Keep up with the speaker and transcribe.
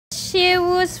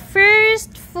Siwoo's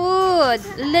first food,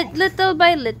 little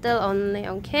by little only,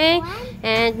 okay?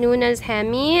 And Nuna's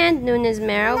Hemi and Nuna's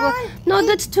Mera. No,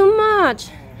 that's too much.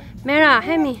 Mera,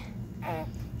 Hemi.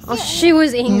 Oh, she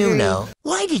was angry. Nuna,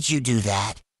 why did you do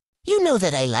that? You know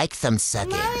that I like thumb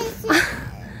sucking.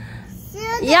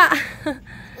 Yeah.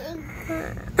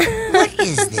 What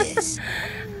is this?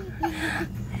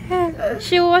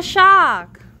 She was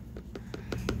shocked.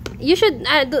 You should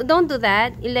don't do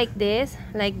that. Like this,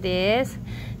 like this.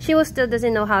 She still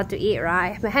doesn't know how to eat,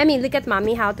 right? Hemi, look at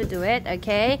mommy how to do it,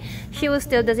 okay? She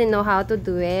still doesn't know how to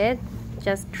do it.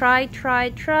 Just try.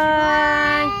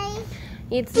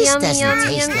 It's This yummy, doesn't yummy,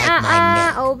 taste yummy. like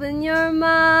my milk. Open your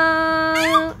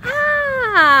mouth.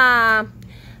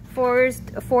 For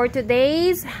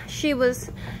today's Siwoo's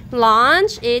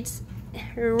lunch, it's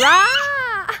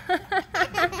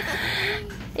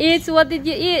It's what did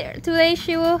you eat today,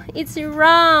 Siwoo? It's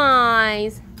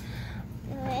rice.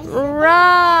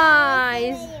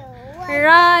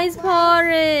 Rice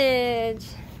porridge.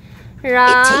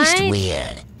 Right? It tastes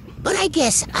weird, but I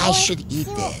guess I should eat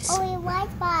this.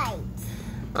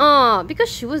 Oh, because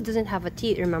Siwoo doesn't have a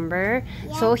teeth, remember?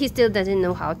 Yeah. So he still doesn't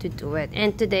know how to do it.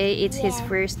 And today it's his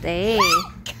first day.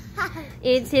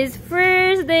 It's his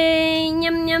first day.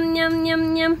 Yum, yum, yum,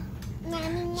 yum, yum.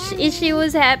 She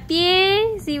was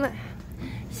happy. She was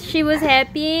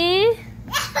happy.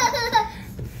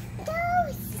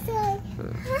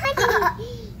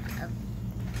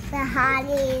 The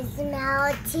honey is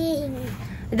melting.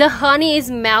 The honey is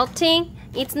melting?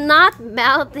 It's not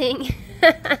melting.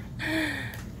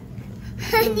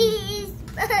 Honey is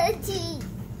melting.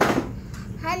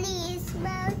 Honey is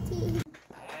melting.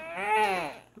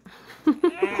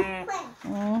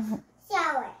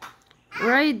 Shower. What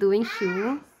are you doing,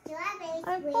 Siwoo?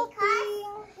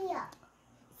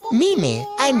 Mimi,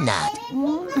 I'm not.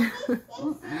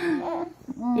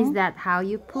 Is that how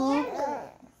you poop?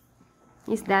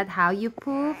 Is that how you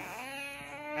poop?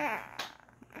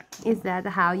 Is that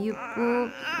how you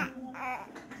poop?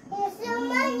 Here's your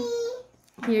money.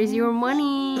 Here's your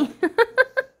money.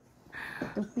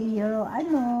 To pay your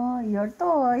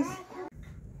toys.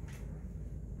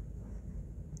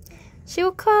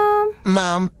 She'll come.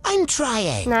 Mom, I'm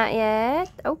trying. Not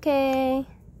yet. Okay.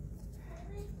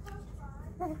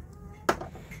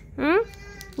 You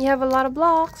have a lot of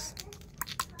blocks.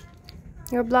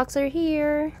 Your blocks are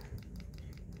here.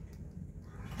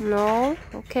 No?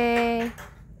 Okay.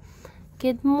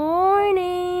 Good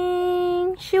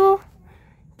morning, Siwoo.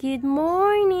 Good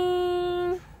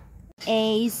morning.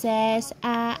 A says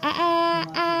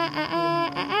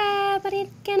but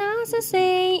it can also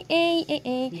say a.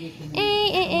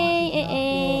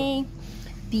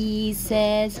 B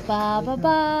says ba.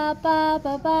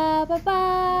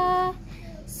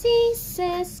 C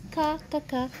says ka,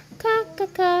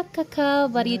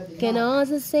 but it can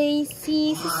also say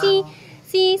C.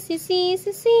 D says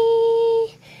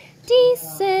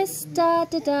da.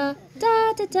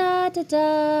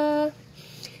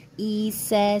 E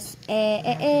says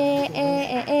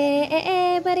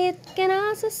but it can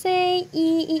also say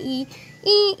E.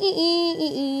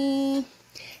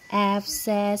 F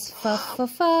says fa.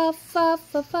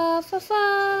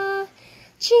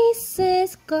 G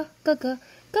says ga,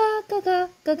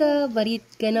 but it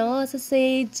can also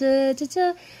say ja.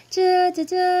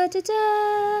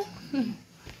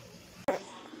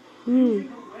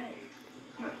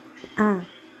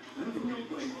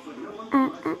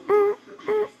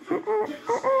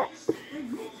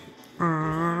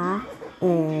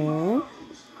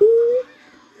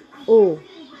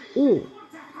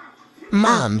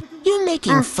 Mom, you're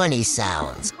making funny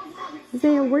sounds.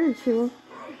 Say a word, Siwoo.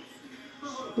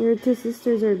 Your two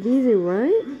sisters are busy,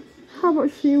 right? How about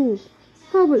Siwoo?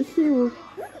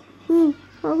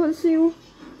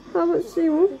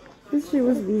 Is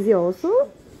Siwoo's busy also?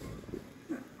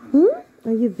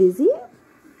 Are you busy?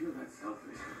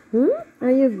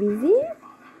 Are you busy?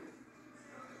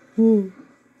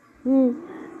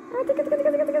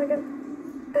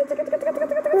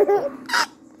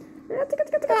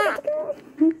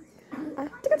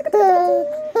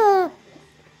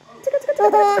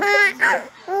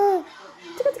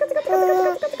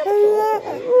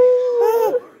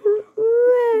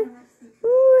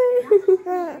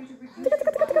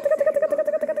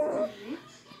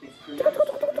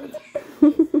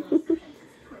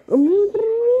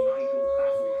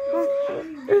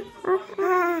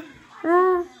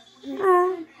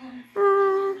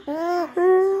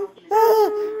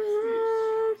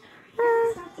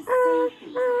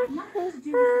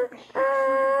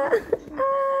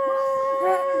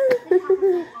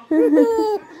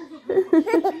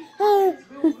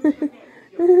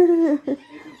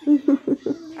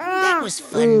 That was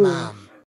fun, Mom.